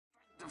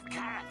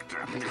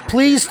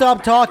Please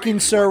stop talking,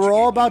 sir. We're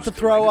all about to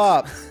throw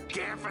up.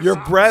 Your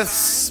breath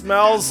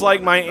smells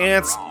like my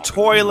aunt's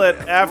toilet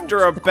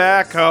after a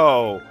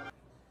backhoe.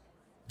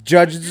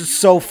 Judges are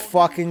so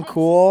fucking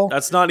cool.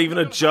 That's not even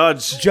a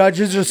judge.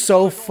 Judges are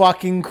so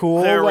fucking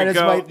cool. There we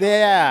go.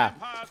 Yeah.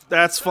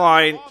 That's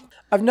fine.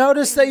 I've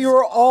noticed that you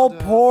are all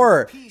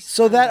poor,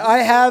 so that I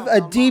have a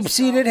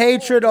deep-seated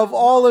hatred of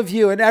all of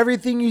you and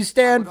everything you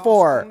stand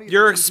for.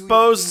 Your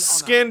exposed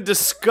skin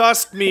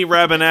disgusts me,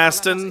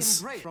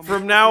 Rabanastans.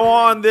 From now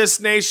on, this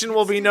nation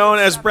will be known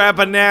as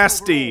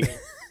Rabanasty.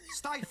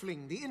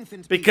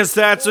 Because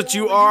that's what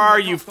you are,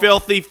 you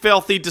filthy,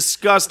 filthy,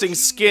 disgusting,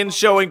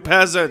 skin-showing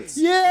peasants.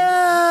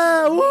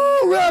 Yeah! Woo!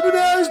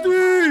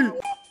 Rabanasty!